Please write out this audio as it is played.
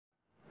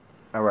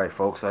Alright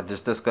folks, I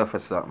just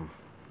discovered something.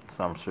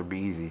 Something should be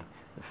easy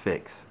to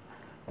fix.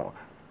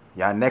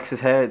 Y'all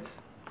Nexus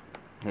heads,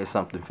 here's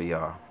something for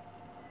y'all.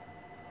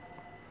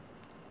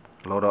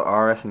 Load up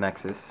reFX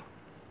Nexus.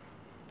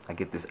 I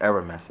get this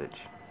error message.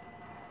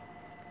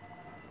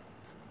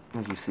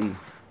 As you see,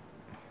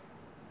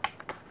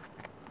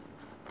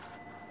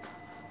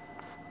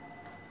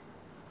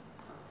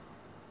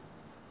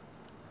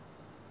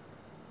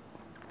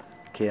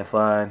 can't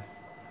find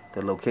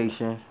the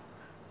location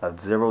of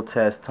 0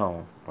 test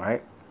tone,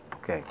 right?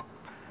 Okay,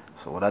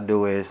 so what I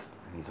do is,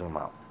 let me zoom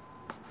out.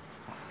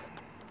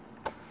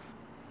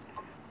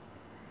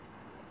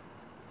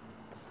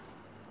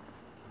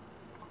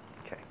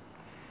 Okay,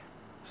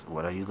 so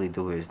what I usually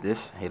do is this,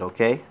 hit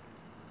OK.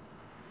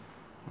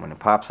 When it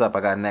pops up,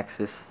 I got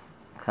Nexus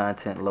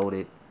content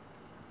loaded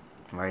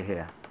right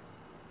here.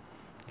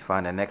 You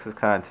find that Nexus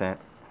content.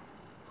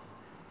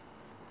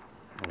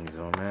 Let me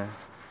zoom in.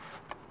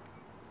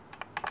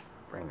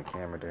 Bring the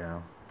camera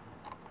down.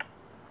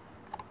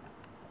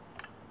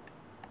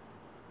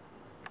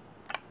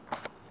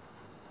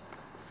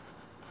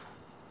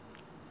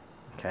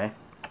 Okay.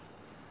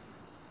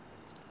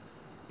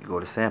 You go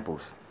to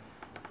samples.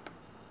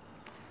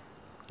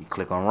 You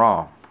click on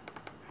RAW.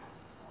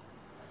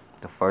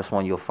 The first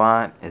one you'll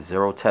find is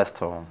 0 test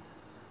tone.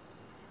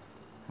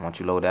 Once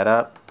you load that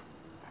up,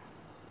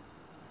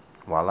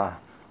 voila.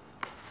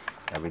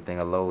 Everything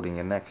will load in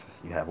your Nexus.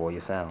 You have all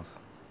your sounds.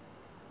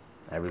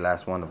 Every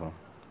last one of them.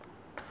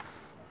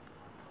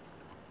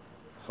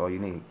 That's all you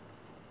need.